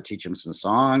guitar to teach him some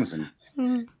songs,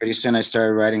 and pretty soon I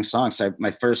started writing songs. So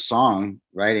my first song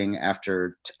writing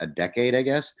after a decade, I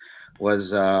guess,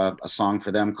 was a song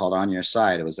for them called "On Your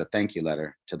Side." It was a thank you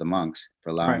letter to the monks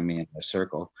for allowing Right. me in their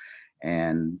circle,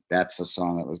 and that's a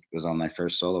song that was on my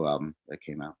first solo album that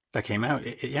came out. That came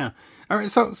out. Yeah. All right.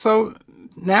 So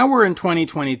now we're in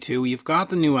 2022. You've got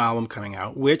the new album coming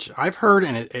out, which I've heard,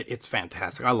 and it's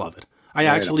fantastic. I love it. I Right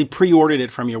on. actually pre-ordered it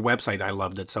from your website. I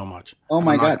loved it so much. Oh And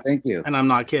my I'm not- God, thank you. And I'm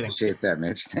not kidding. Appreciate that,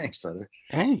 Mitch. Thanks, brother.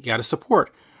 Hey, you got to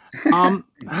support.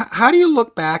 How do you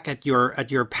look back at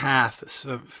your path,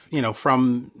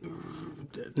 from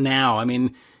now? I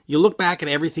mean, you look back at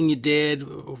everything you did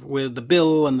with the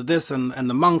bill and the this and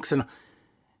the monks, and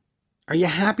are you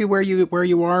happy where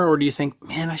you are, or do you think,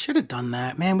 man, I should have done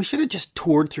that? Man, we should have just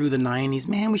toured through the '90s.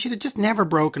 Man, we should have just never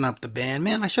broken up the band.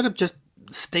 Man, I should have just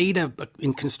stayed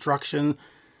in construction.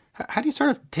 How do you sort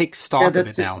of take stock of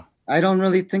it now? I don't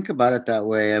really think about it that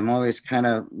way. I'm always kind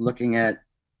of looking at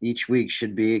each week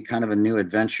should be kind of a new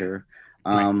adventure.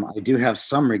 I do have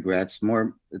some regrets.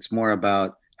 It's more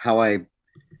about how I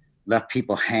left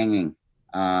people hanging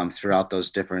throughout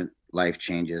those different life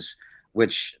changes,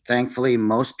 which thankfully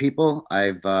most people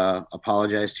I've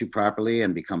apologized to properly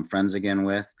and become friends again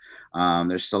with.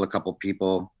 There's still a couple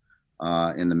people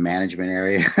in the management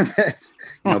area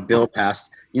that, Bill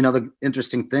passed. The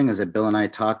interesting thing is that Bill and I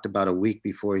talked about a week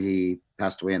before he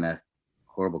passed away in that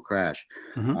horrible crash.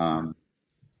 Mm-hmm.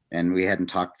 And we hadn't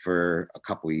talked for a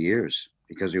couple of years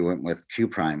because we went with Q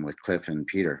Prime with Cliff and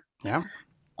Peter. Yeah.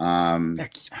 Right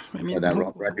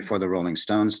before the Rolling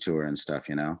Stones tour and stuff,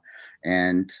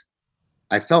 and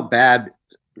I felt bad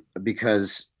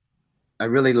because I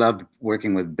really loved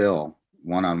working with Bill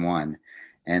one-on-one.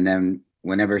 And then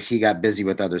whenever he got busy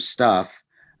with other stuff,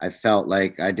 I felt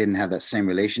like I didn't have that same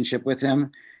relationship with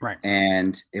him. Right.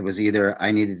 And it was either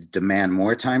I needed to demand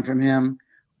more time from him,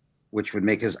 which would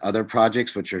make his other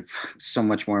projects, which are so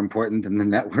much more important than the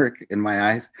network in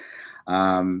my eyes,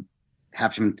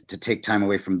 have him to take time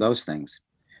away from those things.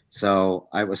 So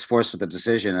I was forced with a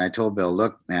decision, and I told Bill,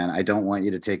 look, man, I don't want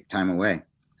you to take time away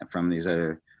from these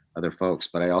other folks,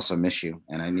 but I also miss you,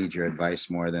 and I need your advice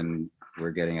more than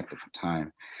we're getting at the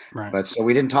time. Right. But so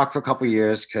we didn't talk for a couple of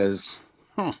years because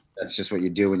that's just what you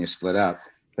do when you split up.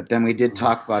 But then we did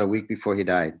talk about a week before he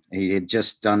died. He had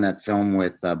just done that film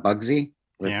with Bugsy,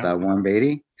 with Warren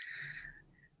Beatty.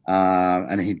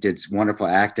 And he did wonderful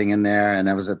acting in there. And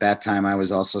that was at that time I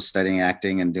was also studying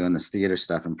acting and doing this theater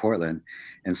stuff in Portland.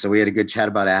 And so we had a good chat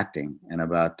about acting and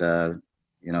about, where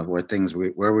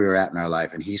we were at in our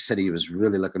life. And he said he was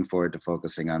really looking forward to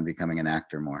focusing on becoming an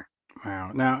actor more.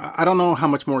 Wow. Now, I don't know how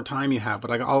much more time you have,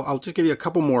 but I'll just give you a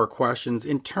couple more questions.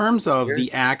 In terms of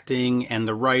the acting and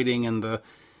the writing and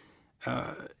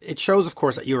it shows, of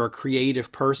course, that you're a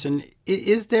creative person.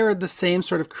 Is there the same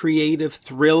sort of creative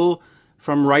thrill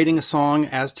from writing a song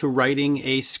as to writing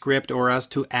a script or as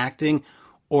to acting?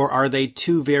 Or are they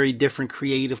two very different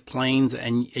creative planes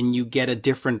and you get a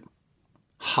different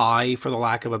high, for the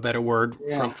lack of a better word,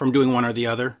 from doing one or the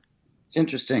other? It's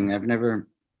interesting.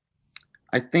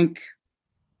 I think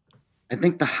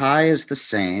the high is the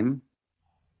same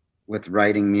with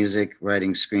writing music,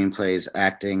 writing screenplays,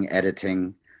 acting,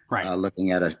 editing,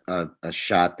 looking at a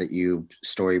shot that you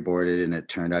storyboarded and it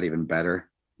turned out even better.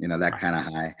 That kind of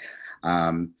high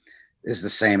is the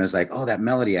same as like, oh, that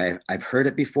melody, I've heard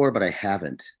it before, but I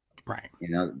haven't. Right.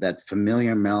 That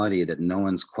familiar melody that no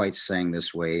one's quite sang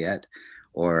this way yet,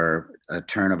 or a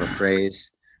turn of a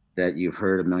phrase that you've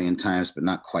heard a million times, but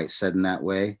not quite said in that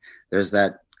way. There's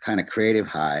that kind of creative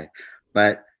high,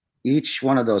 but each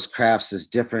one of those crafts is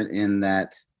different in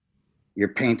that you're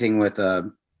painting with a,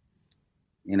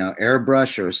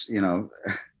 airbrush or,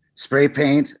 spray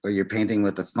paint, or you're painting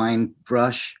with a fine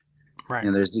brush. Right.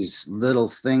 There's these little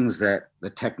things that the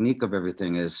technique of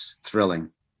everything is thrilling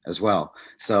as well.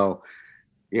 So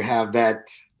you have that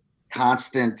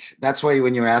constant, that's why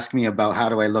when you ask me about how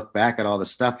do I look back at all the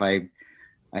stuff, I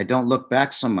don't look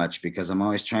back so much because I'm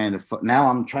always trying to, now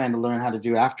I'm trying to learn how to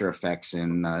do After Effects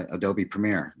in Adobe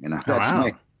Premiere. That's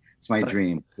my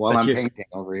dream while I'm painting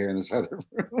over here in this other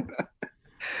room.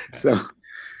 So,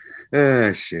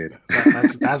 shit.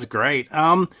 That's great.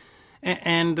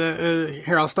 And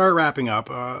here, I'll start wrapping up.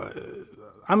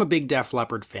 I'm a big Def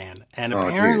Leppard fan, and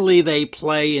apparently they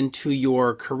play into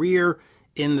your career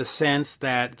in the sense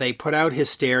that they put out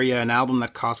Hysteria, an album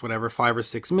that cost whatever, 5 or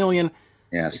 6 million.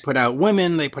 Yes. They put out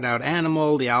Women, they put out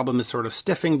Animal. The album is sort of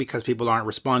stiffing because people aren't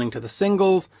responding to the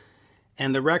singles.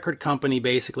 And the record company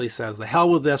basically says, the hell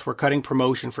with this, we're cutting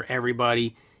promotion for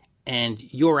everybody. And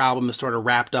your album is sort of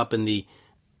wrapped up in the,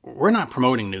 we're not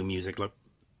promoting new music. Look,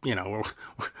 you know,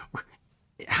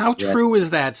 how true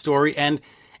is that story? And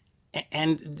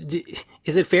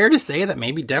is it fair to say that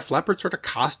maybe Def Leppard sort of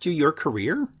cost you your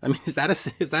career? I mean, is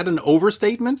that an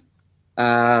overstatement?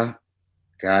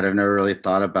 God, I've never really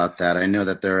thought about that. I know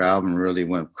that their album really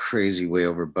went crazy, way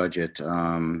over budget.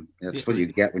 That's what you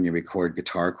get when you record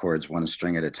guitar chords one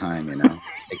string at a time, you know?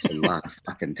 It takes a lot of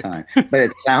fucking time. But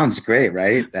it sounds great,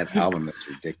 right? That album is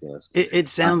ridiculous. It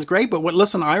sounds great, but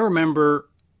listen, I remember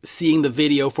seeing the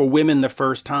video for Women the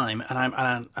first time,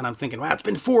 and I'm thinking, wow, it's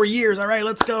been 4 years. All right,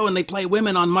 let's go. And they play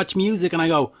Women on Much Music, and I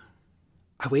go,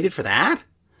 I waited for that?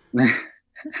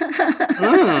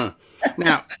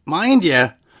 Now, mind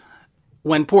you,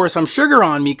 when Pour Some Sugar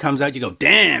on Me comes out, you go,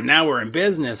 damn, now we're in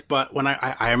business. But when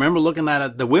I remember looking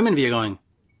at the Women video going,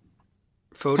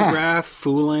 photograph,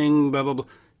 fooling, blah, blah, blah.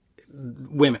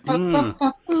 Women.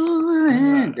 Oh,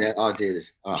 dude.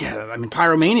 Oh. Yeah, I mean,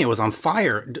 Pyromania was on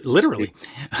fire, literally.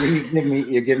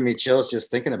 You're giving me chills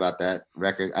just thinking about that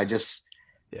record.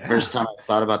 First time I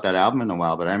thought about that album in a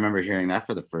while, but I remember hearing that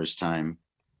for the first time,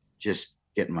 just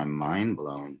getting my mind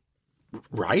blown.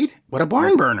 Right? What a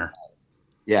barn burner.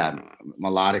 Yeah,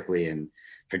 melodically and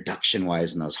production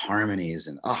wise, and those harmonies,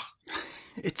 and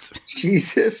it's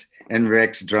Jesus. And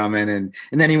Rick's drumming, and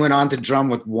then he went on to drum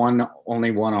with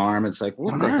only one arm. It's like,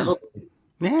 what the hell?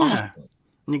 Yeah, awesome.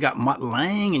 And you got Mutt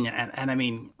Lange, and I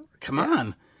mean, come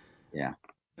on. Yeah.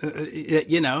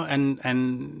 You know,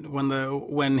 and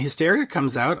when Hysteria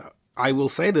comes out, I will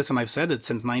say this, and I've said it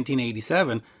since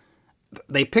 1987.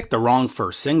 They picked the wrong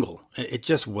first single. It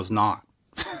just was not.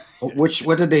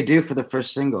 What did they do for the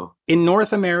first single? In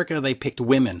North America, they picked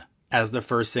Women as the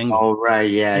first single. Oh, right.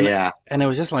 Yeah. And it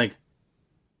was just like,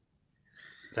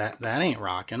 that ain't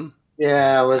rocking.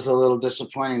 Yeah, it was a little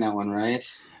disappointing, that one, right?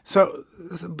 So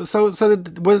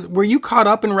were you caught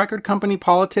up in record company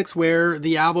politics where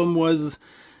the album was,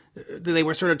 they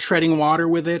were sort of treading water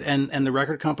with it, and the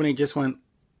record company just went,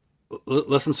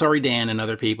 listen, sorry, Dan and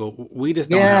other people, we just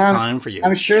don't have time for you.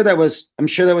 I'm sure that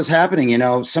was happening. You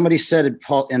know, somebody said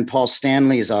in Paul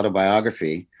Stanley's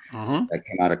autobiography that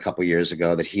came out a couple years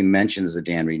ago that he mentions the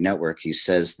Dan Reed Network. He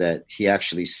says that he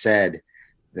actually said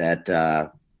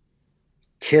that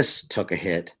Kiss took a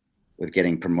hit with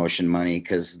getting promotion money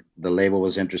because the label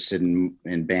was interested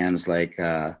in bands like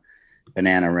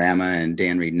Bananarama and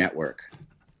Dan Reed Network.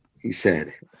 He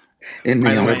said in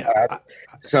the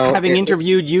So having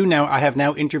interviewed you now, I have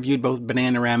now interviewed both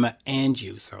Bananarama and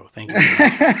you. So thank you.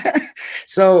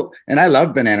 So, and I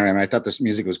love Bananarama. I thought this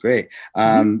music was great.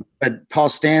 But Paul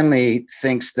Stanley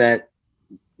thinks that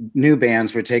new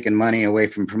bands were taking money away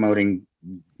from promoting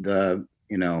the,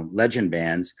 legend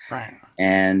bands. Right.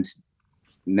 And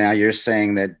now you're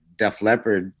saying that Def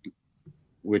Leppard,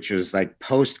 which was like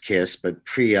post Kiss, but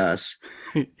pre us.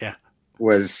 Yeah.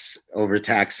 Was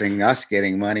overtaxing us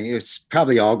getting money. It's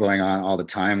probably all going on all the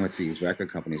time with these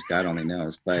record companies. God only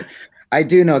knows. But I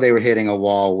do know they were hitting a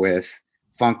wall with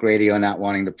funk radio not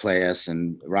wanting to play us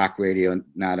and rock radio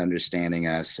not understanding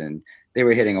us. And they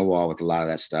were hitting a wall with a lot of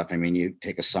that stuff. I mean, you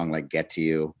take a song like Get to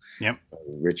You, yep,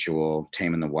 Ritual,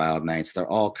 Taming the Wild Nights. They're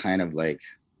all kind of like,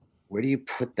 where do you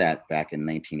put that back in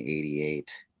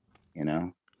 1988?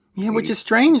 Yeah, which is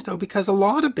strange, though, because a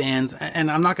lot of bands, and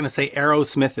I'm not going to say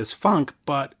Aerosmith is funk,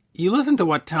 but you listen to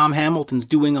what Tom Hamilton's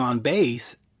doing on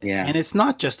bass, and it's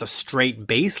not just a straight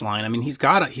bass line. I mean, he's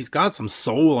got some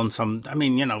soul and some,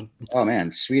 Oh,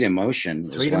 man, Sweet Emotion.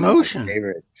 Sweet Emotion. One of my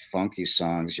favorite funky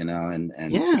songs, and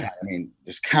yeah. I mean,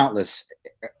 there's countless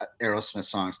Aerosmith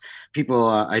songs. People,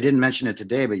 I didn't mention it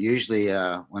today, but usually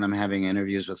when I'm having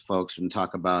interviews with folks and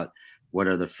talk about what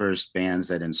are the first bands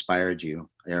that inspired you,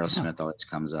 Aerosmith always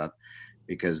comes up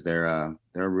because they're a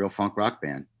real funk rock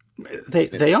band.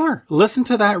 They are. Listen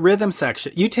to that rhythm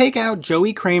section. You take out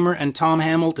Joey Kramer and Tom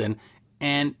Hamilton,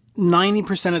 and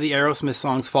 90% of the Aerosmith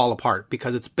songs fall apart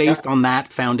because it's based on that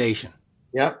foundation.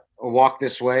 Yep. Walk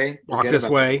This Way. Walk This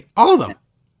Way. All of them.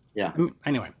 Yeah.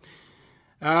 Anyway.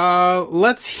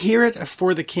 Let's hear it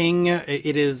for the King.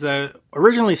 It is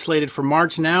originally slated for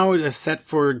March. Now it is set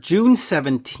for June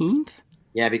 17th.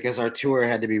 Yeah, because our tour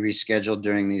had to be rescheduled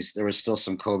during these. There was still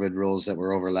some COVID rules that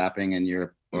were overlapping in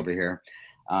Europe over here.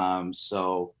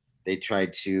 So they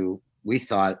tried to, we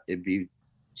thought it'd be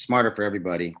smarter for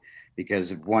everybody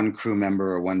because if one crew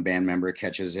member or one band member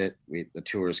catches it, the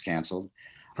tour is canceled.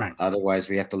 Right. Otherwise,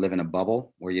 we have to live in a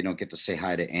bubble where you don't get to say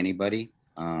hi to anybody.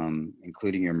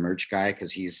 including your merch guy,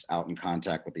 because he's out in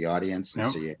contact with the audience. And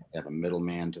Yep. so you have a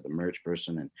middleman to the merch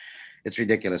person, and it's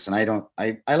ridiculous. And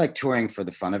I like touring for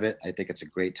the fun of it. I think it's a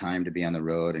great time to be on the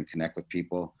road and connect with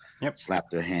people, Yep. slap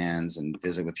their hands and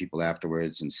visit with people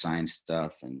afterwards and sign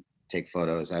stuff and take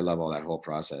photos. I love all that whole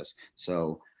process.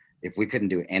 So if we couldn't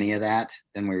do any of that,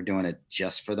 then we were doing it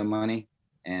just for the money.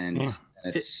 And Yeah.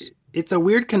 it's It's a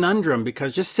weird conundrum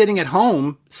because just sitting at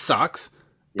home sucks,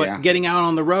 but Yeah. getting out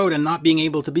on the road and not being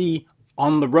able to be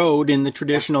on the road in the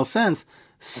traditional sense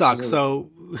sucks. So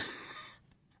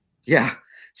yeah.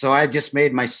 So I just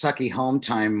made my sucky home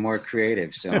time more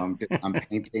creative. So I'm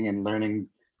painting and learning,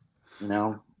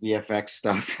 VFX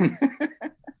stuff.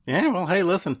 yeah, well, hey,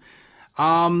 listen.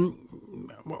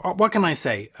 What can I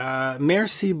say?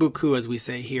 Merci beaucoup, as we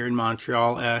say here in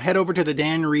Montreal. Head over to the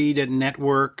Dan Reed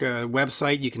Network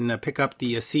website. You can pick up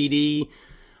the CD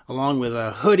along with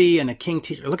a hoodie and a King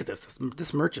t-shirt. Look at this.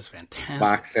 This merch is fantastic.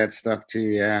 Box set stuff too,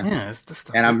 yeah. Yeah, this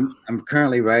stuff. And I'm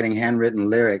currently writing handwritten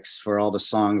lyrics for all the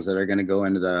songs that are going to go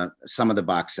into some of the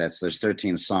box sets. There's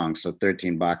 13 songs, so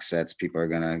 13 box sets. People are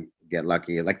going to get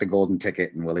lucky, like the golden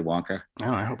ticket and Willy Wonka.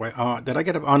 Oh, I hope did I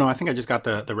get no, I think I just got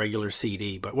the regular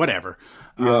CD, but whatever.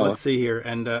 Yeah. Let's see here.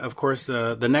 And of course,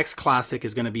 the next classic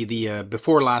is going to be the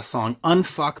before last song,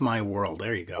 Unfuck My World.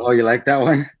 There you go. Oh, you like that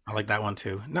one? I like that one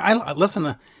too. No, I listen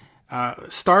to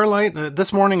Starlight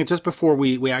this morning, just before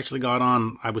we actually got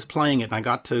on, I was playing it and I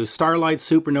got to Starlight,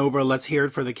 Supernova, Let's Hear It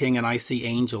for the King, and I See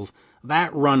Angels.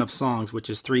 That run of songs, which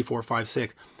is 3, 4, 5,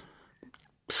 6.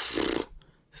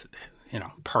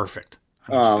 Perfect.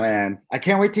 Oh man, I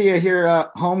can't wait till you hear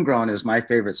 "Homegrown" is my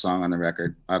favorite song on the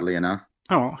record. Oddly enough.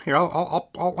 Oh, well, here I'll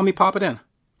let me pop it in.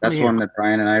 That's one that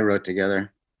Brian and I wrote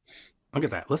together. Look at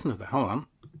that. Listen to that. Hold on.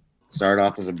 Started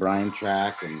off as a Brian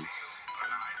track, and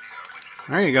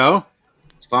there you go.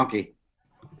 It's funky.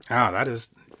 Oh, that is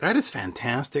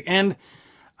fantastic. And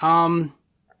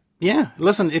yeah,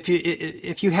 listen, if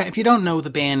you don't know the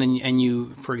band and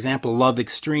you, for example, love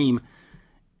Extreme,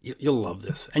 you'll love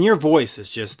this. And your voice is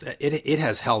just it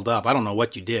has held up. I don't know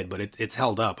what you did, but it's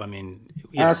held up. I mean,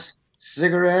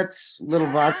 cigarettes,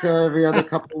 little vodka every other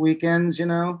couple of weekends,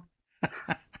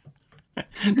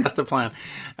 That's the plan.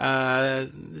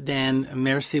 Dan,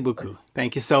 merci beaucoup.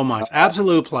 Thank you so much.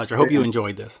 Absolute pleasure. Hope you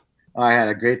enjoyed this. I had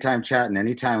a great time chatting.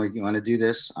 Anytime we want to do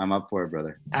this, I'm up for it,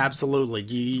 brother. Absolutely.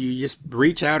 You just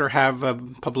reach out or have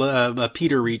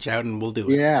Peter reach out and we'll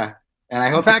do it. Yeah. And I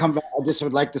hope to come back. I just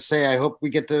would like to say, I hope we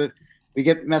get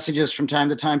messages from time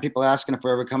to time, people asking if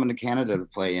we're ever coming to Canada to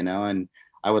play, and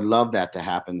I would love that to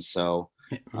happen. So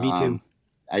me too.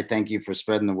 I thank you for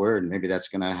spreading the word. Maybe that's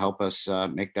going to help us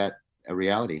make that a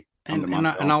reality. And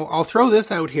I'll throw this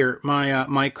out here.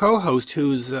 My co-host,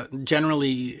 who's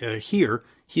generally here,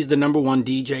 he's the number one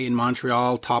DJ in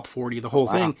Montreal, top 40, the whole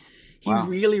thing. He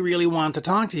really, really wanted to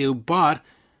talk to you, but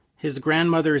his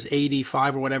grandmother is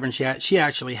 85 or whatever, and she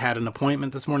actually had an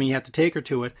appointment this morning. He had to take her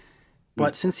to it.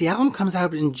 But since the album comes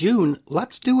out in June,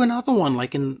 let's do another one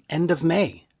like in end of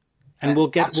May, and we'll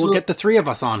get the three of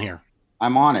us on here.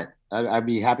 I'm on it. I'd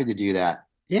be happy to do that.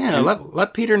 Yeah,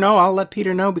 let Peter know. I'll let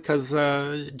Peter know because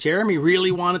Jeremy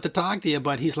really wanted to talk to you,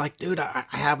 but he's like, dude, I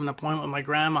have an appointment with my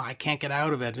grandma. I can't get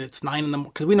out of it. It's 9 in the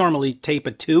morning because we normally tape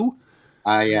at 2.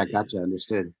 Yeah, gotcha,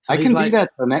 understood. So I can do that.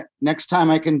 So next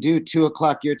time I can do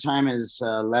 2:00 your time is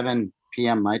 11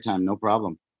 p.m. my time. No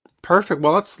problem. Perfect.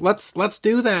 Well, let's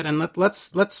do that, and let's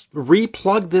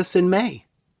replug this in May.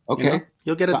 Okay,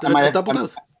 you'll get a double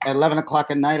dose. At 11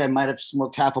 o'clock at night, I might have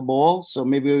smoked half a bowl, so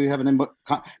maybe we can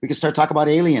start talking about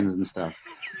aliens and stuff.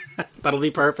 That'll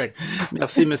be perfect.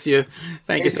 Merci, monsieur.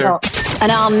 Thank you, sir. An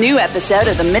all-new episode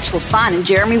of The Mitch LaFon and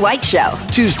Jeremy White Show.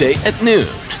 Tuesday at noon.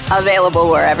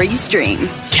 Available wherever you stream.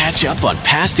 Catch up on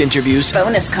past interviews,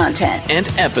 bonus content, and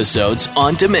episodes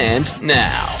on demand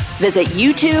now. Visit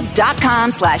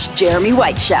youtube.com/Jeremy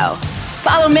White Show.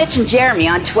 Follow Mitch and Jeremy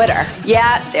on Twitter.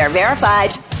 Yeah, they're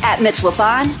verified. @Mitch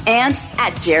LaFon and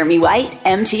 @Jeremy White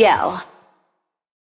MTL.